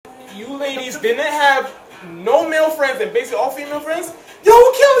you ladies didn't have no male friends and basically all female friends, y'all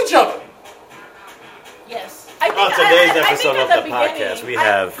would kill each other. Yes. On today's episode of the podcast, we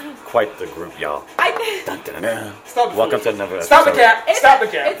have quite the group, y'all. Welcome to another episode. Stop the cap. Stop the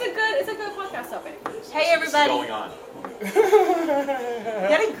cap. It's a good podcast topic. Hey everybody. What's going on? You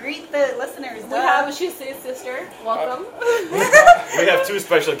gotta greet the listeners. We have a She's His sister. Welcome. We have two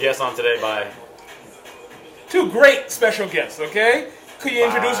special guests on today by... Two great special guests, okay? Could you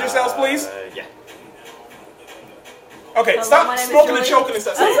introduce yourselves, please? Yeah. Okay, Hello, stop my name is smoking and Julie. choking and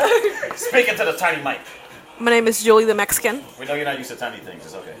stuff. Speaking to the tiny mic. My name is Julie the Mexican. We know you're not used to tiny things.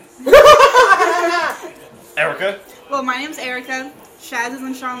 It's okay. Erica? Well, my name's Erica. Shaz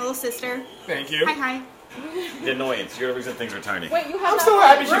is Sean's little sister. Thank you. Hi. The annoyance. You're the reason things are tiny. Wait, you have I'm that so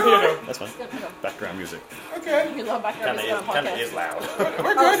happy she's here, though. That's fine. Background music. Okay. You love background music on a Kind of podcast. is loud.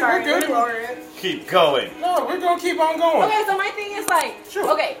 We're good. Sorry, We're good. lower it. Keep going. No, we're going to keep on going. Okay, so my thing is like,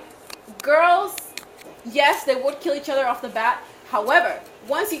 Sure. okay, girls, yes, they would kill each other off the bat. However,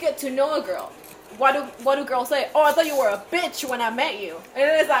 once you get to know a girl, what do girls say? Oh, I thought you were a bitch when I met you. And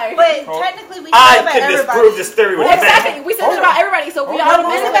it's like, But technically, we I say about can everybody. disprove this theory with exactly. that. We say this about everybody, so we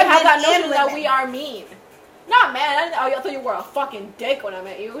automatically on. have that Men notion and that women. we are mean. Nah, man, I thought you were a fucking dick when I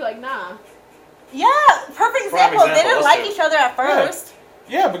met you. Like, nah. Yeah, perfect example. They didn't us like too. each other at first.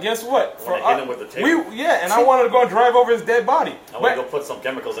 Yeah, but guess what? Wanna hit him with the tape. I wanted to go and drive over his dead body. I want to go put some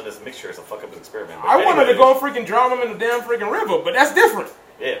chemicals in this mixture to fuck up this experiment. But I wanted to anyways, go and freaking drown him in the damn freaking river, but that's different.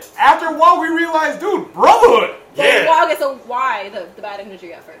 Yeah. After a while, we realized, dude, brotherhood. So, Yeah. well, okay, so why the bad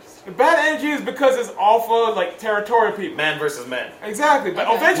energy at first? The bad energy is because it's alpha, like, territorial people. Man versus man. Exactly, but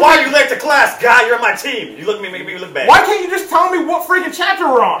Okay. eventually... Why are you late to class, guy? You're on my team. You look at me, make me look bad. Why can't you just tell me what freaking chapter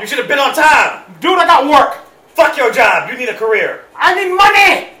we're on? You should have been on time. Dude, I got work. Fuck your job. You need a career. I need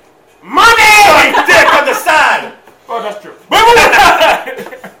money! Money! Dick on the side. Oh, that's true.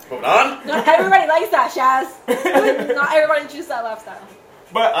 Moving on. Not everybody likes that, Shaz. Not everybody chooses that lifestyle.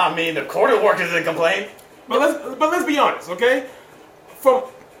 but I mean, the quarter workers didn't complain. let's be honest, okay? From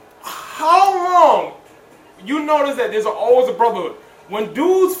how long you notice that there's always a brotherhood? When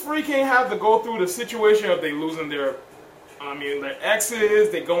dudes freaking have to go through the situation of they losing their exes,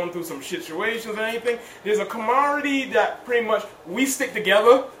 they going through some situations or anything, there's a camaraderie that pretty much we stick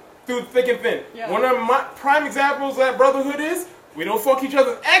together through thick and thin. Yeah. One of my prime examples of that brotherhood is we don't fuck each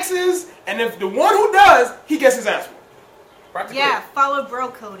other's exes, and if the one who does, he gets his ass whooped. Practically. Yeah, follow bro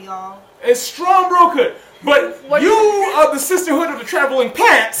code, y'all. It's strong brokerhood. But What- you are the sisterhood of the traveling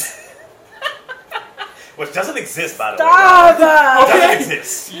pants. Which doesn't exist, by the way. Stop that! Doesn't Okay?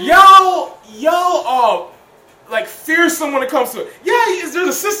 exist. Y'all are like fearsome when it comes to it. Yeah, there's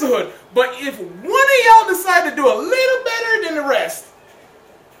a sisterhood, but if one of y'all decide to do a little better than the rest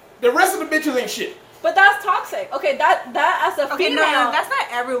of the bitches ain't shit. But that's toxic. Okay, that as a Okay, female. no, that's not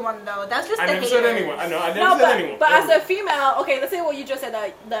everyone though. That's just I the never haters. said anyone. I know, I never No, said anyone. but as a female, okay, let's say what you just said,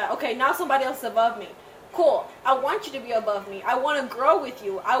 that okay, now somebody else is above me. Cool. I want you to be above me. I want to grow with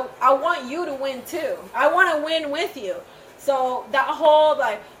you. I want you to win too. I want to win with you. So that whole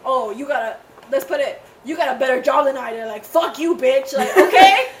like, oh, let's put it, you got a better job than I did. Like, fuck you, bitch. Like,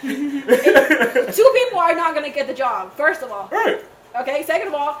 okay? Two people are not going to get the job, first of all. Right. Okay, second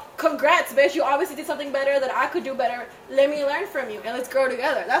of all, congrats, bitch. You obviously did something better that I could do better. Let me learn from you and let's grow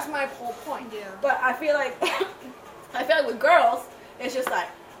together. That's my whole point. Yeah. But I feel like with girls, it's just like,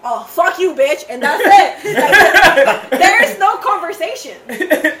 oh, fuck you, bitch, and that's it. Like, there's no conversation.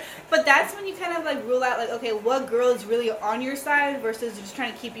 But that's when you kind of like rule out like, okay, what girl is really on your side versus just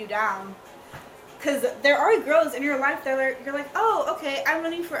trying to keep you down. Because there are girls in your life that you're like, oh, okay, I'm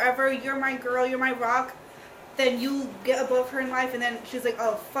running forever. You're my girl. You're my rock. Then you get above her in life, and then she's like,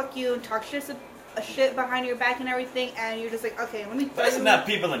 oh, fuck you, and talk shit behind your back and everying, and you're just like, okay, let me throw But isn't you that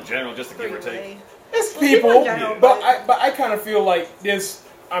people in general, just to throw give or you take? away. It's Well, people in people, general, but I kind of feel like this.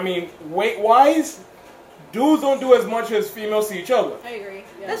 I mean, weight-wise, dudes don't do as much as females see each other. I agree.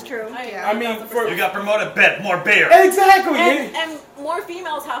 Yeah. That's true, I yeah. I mean, for You got promoted, bet more beer. exactly. and more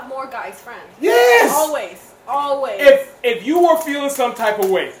females have more guys friends. Yes. Always. If you were feeling some type of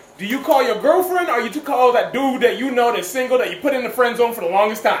way, do you call your girlfriend or you to call that dude that you know that's single that you put in the friend zone for the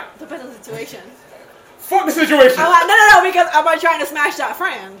longest time? Depends on the situation. Fuck the situation. I'm like, no, because I'm not trying to smash that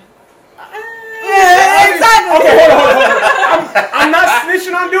friend. Yeah, exactly. Okay, hold on. I'm not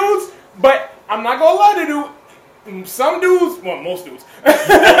snitching on dudes, but I'm not gonna lie to you. Some dudes, well, most dudes,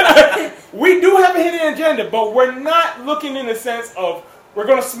 we do have a hidden agenda, but we're not looking in the sense of we're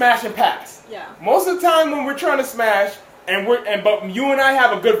gonna smash and pass. Yeah. Most of the time when we're trying to smash but you and I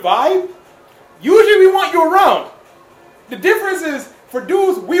have a good vibe, usually we want you around. The difference is for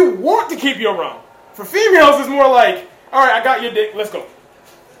dudes, we want to keep you around. For females, it's more like, all right, I got your dick, let's go.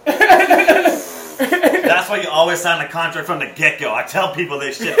 That's why you always sign a contract from the get-go. I tell people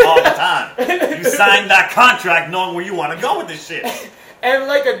this shit all the time. You sign that contract knowing where you want to go with this shit. And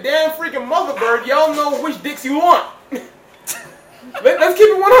like a damn freaking mother bird, y'all know which dicks you want. Let's keep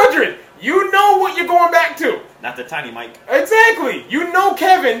it 100. You know what you're going back to. Not the tiny Mike. Exactly. You know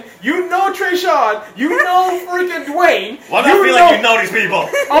Kevin. You know Trayshawn. You know freaking Dwayne. Well, I feel like you know these people.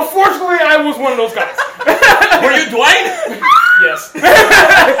 Unfortunately, I was one of those guys. Were you Dwayne? Yes.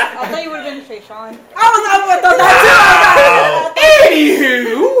 I thought you would have been Trayshawn. I was thought that too.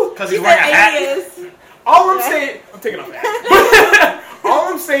 Anywho. Because he's wearing a hat. All I'm saying... I'm taking off the hat.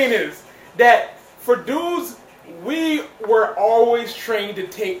 All I'm saying is that for dudes... We were always trained to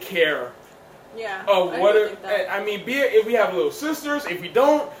take care of whatever. I mean, be it if we have little sisters, if we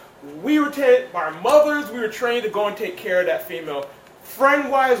don't, we were trained by our mothers. We were trained to go and take care of that female,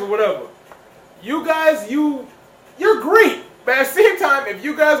 friend-wise or whatever. You guys, you're great, but at the same time, if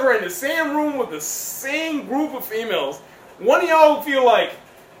you guys were in the same room with the same group of females, one of y'all would feel like,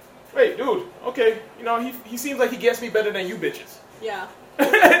 wait, dude, okay, you know, he seems like he gets me better than you bitches. Yeah.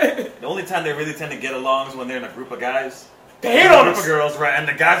 The only time they really tend to get along is when they're in a group of guys. They hit on a group of girls, right? And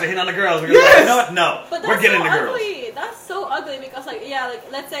the guys are hitting on the girls. Yes! Like, you know what? No, but we're getting so the girls. Ugly. That's so ugly because, like, yeah, like,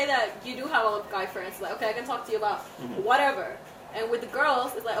 let's say that you do have a guy friends. Like, okay, I can talk to you about whatever. And with the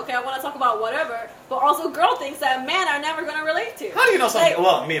girls, it's like, okay, I want to talk about whatever. But also, girl things that men are never going to relate to. How do you know something? Like,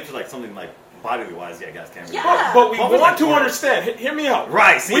 well, I mean, if it's like something like bodily wise, yeah, guys can't relate. Yeah. But we want to understand. Hear me out.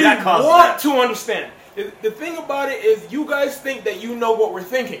 Right. See, we that causes want that. to understand. The thing about it is, you guys think that you know what we're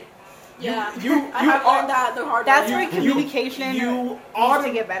thinking. Yeah, I have learned that the hard way. That's where communication you needs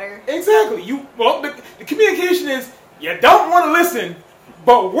to get better. Exactly. The communication is, you don't want to listen,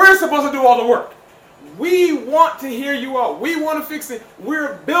 but we're supposed to do all the work. We want to hear you out. We want to fix it.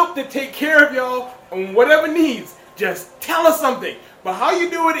 We're built to take care of y'all on whatever needs. Just tell us something. But how you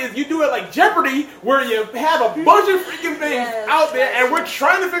do it is you do it like Jeopardy, where you have a bunch of freaking things out there, and we're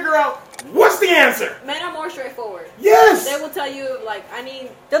trying to figure out what's the answer. Men are more straightforward. Yes. They will tell you, like,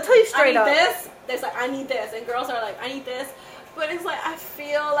 they'll tell you straight up. I need this. There's like, I need this. And girls are like, I need this. But it's like, I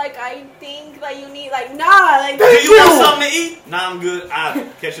feel like I think that you need, like, nah. Like, do you want something to eat? Nah, I'm good. I'll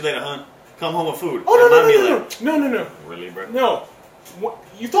catch you later, hun. Come home with food. Oh, no. Really, bro? No. What,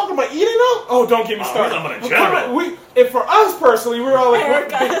 you talking about eating up? Oh, don't get me started. I'm in general. And for us personally, we're all like,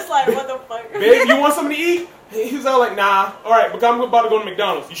 it's like, what the fuck? Babe, you want something to eat? He's all like, nah. All right, but I'm about to go to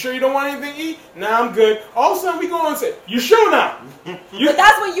McDonald's. You sure you don't want anything to eat? Nah, I'm good. All of a sudden, we go on and say, you sure now? But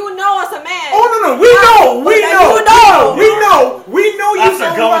that's when you know as a man. Oh, no. We know you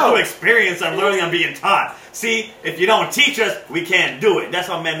After going through experience, I'm learning, I'm being taught. See, if you don't teach us, we can't do it. That's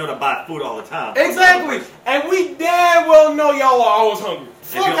why men know to buy food all the time. Exactly. And we damn well know y'all are always hungry.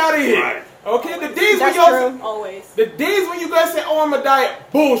 Fuck out of here. Right. Okay, the days when y'all always. The days when you guys say, "Oh, I'm a diet,"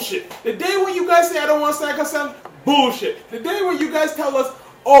 bullshit. The day when you guys say, "I don't want snack or something," bullshit. The day when you guys tell us,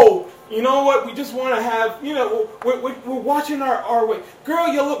 "Oh, you know what? We just want to have, you know, we're watching our way." Girl,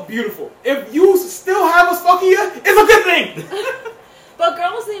 you look beautiful. If you still have us fucking you, it's a good thing. But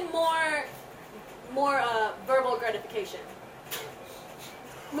girls need more verbal gratification.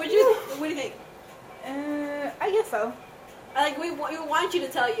 What do you think? I guess so. Like we want you to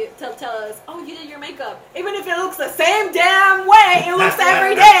tell us, oh, you did your makeup, even if it looks the same damn way it looks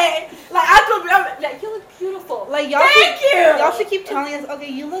every day. Like like you look beautiful. Like y'all should keep telling us, okay,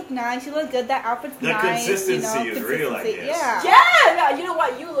 you look nice, you look good, that outfit's nice. The consistency is real, I guess. Yeah. You know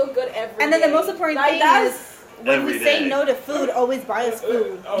what? You look good every day. And then the most important thing is, when we say no to food, always buy us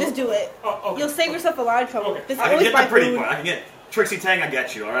food. Just do it. Okay. You'll save yourself a lot of trouble. Okay. I can get the pretty part. I can get Trixie Tang. I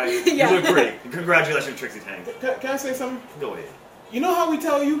got you. All right. You look pretty. Congratulations, Trixie Tang. Can I say something? Go ahead. You know how we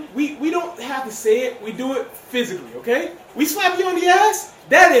tell you? We don't have to say it. We do it physically. Okay? We slap you on the ass.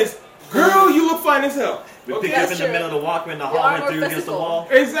 That is, girl, you look fine as hell. We pick you up in the middle of the walkway, and the hall went through against the wall.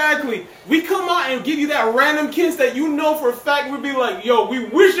 Exactly. We come out and give you that random kiss that you know for a fact would be like, yo, we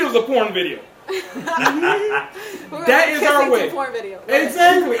wish it was a porn video. That is our way. Porn video.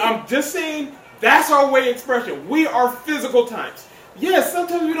 Exactly. I'm just saying that's our way of expression. We are physical types. Yes,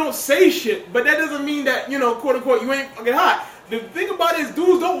 sometimes we don't say shit, but that doesn't mean that, you know, quote unquote, you ain't fucking hot. The thing about it is,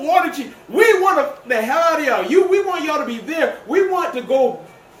 dudes don't want to cheat. We want the hell out of y'all. We want y'all to be there. We want to go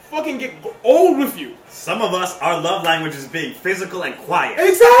fucking get old with you. Some of us, our love language is being physical and quiet.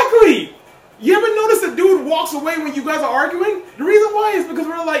 Exactly. You ever notice a dude walks away when you guys are arguing? The reason why is because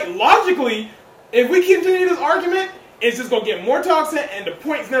we're like, logically, if we continue this argument, it's just going to get more toxic and the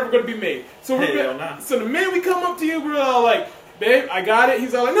point's never going to be made. So so the minute we come up to you, we're all like, babe, I got it.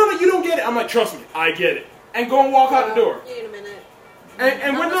 He's all like, no, you don't get it. I'm like, trust me, I get it. And go and walk out the door. You need a minute.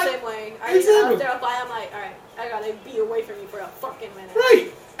 And we're not the same way. Exactly. After a fight, I'm like, all right, I got to be away from you for a fucking minute.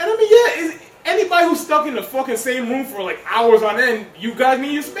 Right. And I mean, stuck in the fucking same room for like hours on end, you guys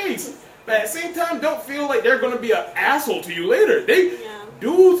need your space. But at the same time, don't feel like they're gonna be an asshole to you later.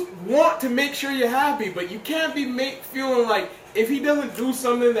 Dudes want to make sure you're happy, but you can't be feeling like if he doesn't do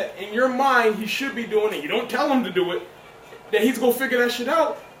something that in your mind he should be doing and you don't tell him to do it, that he's gonna figure that shit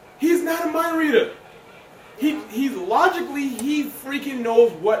out. He's not a mind reader. He's logically, he freaking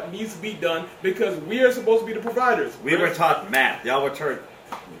knows what needs to be done because we are supposed to be the providers. We were taught math. Y'all were taught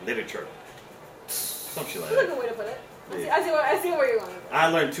literature. Some shit like That's a that. good way to put it. I see where you're going with that. I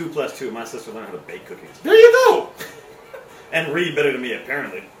learned 2 plus 2. My sister learned how to bake cookies. There you go. And read better than me,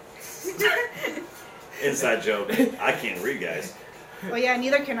 apparently. Inside joke. I can't read, guys. Well, yeah,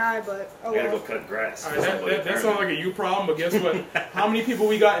 neither can I, but I gotta go cut grass. All right, that sounds like a you problem, but guess what? How many people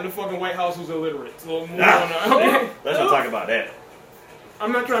we got in the fucking White House who's illiterate? So move on. Okay. Let's not talk about that.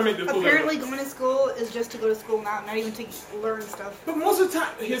 I'm not trying to make this apparently political. going to school is just to go to school now, not even to learn stuff. But most of the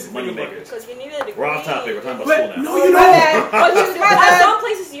time, here's Money the thing. makers. Because you need a degree. We're off topic. We're talking about But school now. no, you My don't. bad. But you do. My At bad. some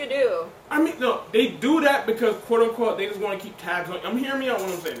places you do. I mean, no, they do that because, quote unquote, they just want to keep tabs on you. I'm hearing me out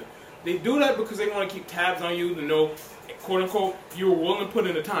when I'm saying it. They do that because they want to keep tabs on you to know, quote unquote, you're willing to put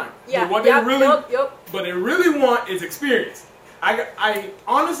in the time. Yeah. But what Yep, they really want is experience. I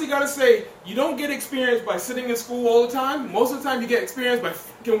honestly gotta say, you don't get experience by sitting in school all the time. Most of the time, you get experience by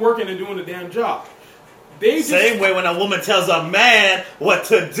fucking working and doing the damn job. Same way when a woman tells a man what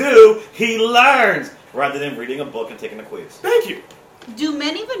to do, he learns rather than reading a book and taking a quiz. Thank you. Do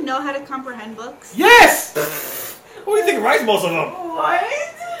men even know how to comprehend books? Yes! Who do you think writes most of them? What?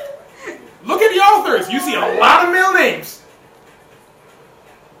 Look at the authors. You see a lot of male names.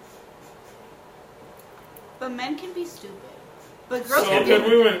 But men can be stupid. But girls So can can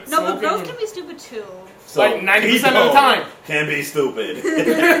be... women. No, So but girls women. can be stupid too. So Like 90% of the people time. can be stupid.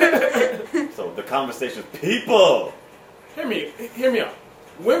 So the conversation is people. Hear me out.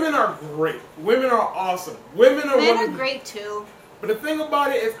 Women are great. Women are awesome. Women are Men one are of the- great too. But the thing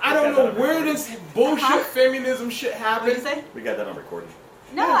about it is, I don't know where this bullshit feminism shit What did you happened. say? We got that on recording.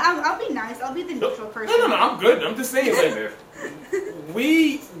 No, I'll be nice. I'll be the neutral person. No, I'm good. I'm just saying, Same like, here.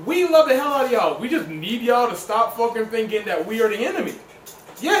 we love the hell out of y'all. We just need y'all to stop fucking thinking that we are the enemy.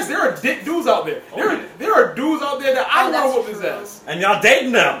 Yes, there are dick dudes out there. There are dudes out there that I Oh, want to that's whoop his true. ass. And y'all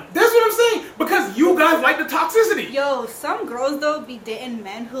dating them. That's what I'm saying. Because you guys like the toxicity. Yo, some girls though be dating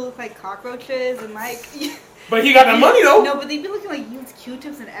men who look like cockroaches and like. But he got the money though. No, but they be looking like used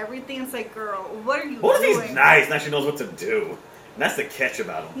Q-tips and everything. It's like, girl, what are you What if doing? he's nice? Now she knows what to do. And that's the catch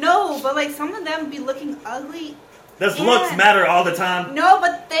about him. No, but like some of them be looking ugly. Does Yeah. looks matter all the time? No,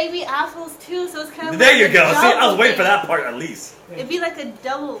 but they be assholes too. So it's kind of There like you a go. See, I was double waiting for thing. that part at least. It'd be like a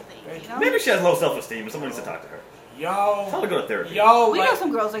double thing, you know? Maybe she has low self-esteem and someone needs to talk to her. Tell her Y'all, to go to therapy. y'all, We know like,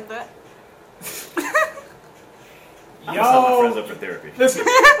 some girls like that. I'm gonna set my friends y'all. up for therapy. Listen,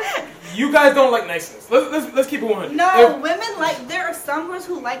 you guys don't like niceness. Let's keep it 100. No, women like. There are some girls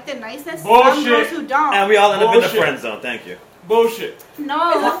who like the niceness. Some Bullshit. girls who don't. And we all end up in the Bullshit. friend zone. Thank you. Bullshit. No.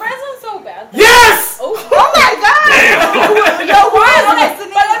 Is the friend zone so bad? Yes. Oh, Oh my god! Yo, why? okay, but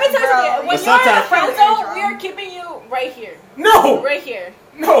let me tell you something. When But you're in the sometimes- friend zone, we are keeping you right here. No. Right here.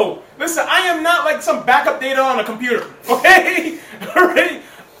 No. Listen, I am not like some backup data on a computer. Okay. Alright.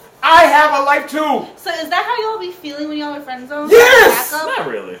 I have a life too. So is that how y'all be feeling when y'all are friend zone? Yes! Backup? Not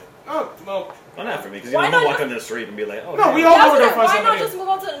really. Oh well. Well, not for me, because Why I'm gonna not walk just- on the street and be like, oh, No, damn. we all know we're gonna find Why not somebody. just move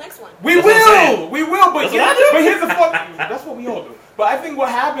on to the next one? We That's what I'm will. saying. We will. But That's what I do. but here's the fuck. That's what we all do. But I think what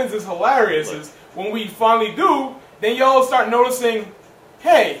happens is hilarious is when we finally do, then y'all start noticing,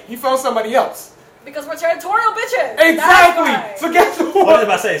 hey, he found somebody else. Because we're territorial bitches. Exactly. That's why. So guess What what? did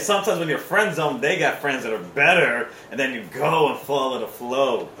I say? Sometimes when you're friend zone, they got friends that are better, and then you go and follow the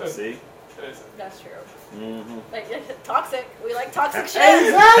flow. See? That's true. Mm-hmm. Like, toxic. We like toxic shit.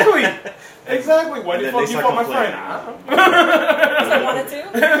 Exactly. Exactly. Why And the then fuck they you start fuck my complaining. friend? I Because I wanted to.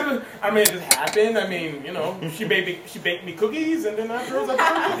 don't know. I mean, it just happened. I mean, you know, she baked me cookies, and then afterwards I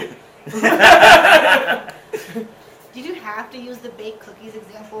took cookies. Did you have to use the baked cookies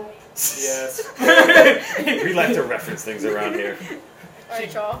example? Yes. We like to reference things around here.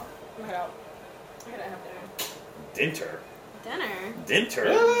 Alright, y'all. I'm head out. I gotta have dinner. Dinter. Dinner? Dinter?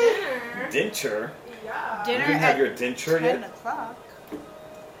 Dinner? Dinter? Yeah. Dinner You didn't have at your dinter 10 yet? o'clock.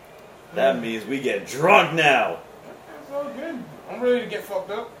 That means we get drunk now. That's all good. I'm ready to get fucked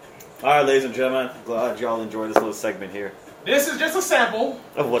up. Alright, ladies and gentlemen, glad y'all enjoyed this little segment here This is just a sample.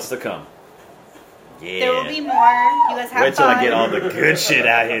 of what's to come. Yeah. There will be more. You guys have Wait till fun. I get all the good shit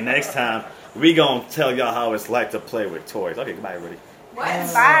out here next time. We gonna tell y'all how it's like to play with toys. Okay, goodbye, everybody. What?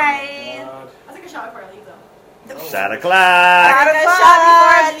 Bye. I'll take a shot before I leave, though. Shot o'clock. Have Take a fun. shot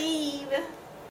before I leave.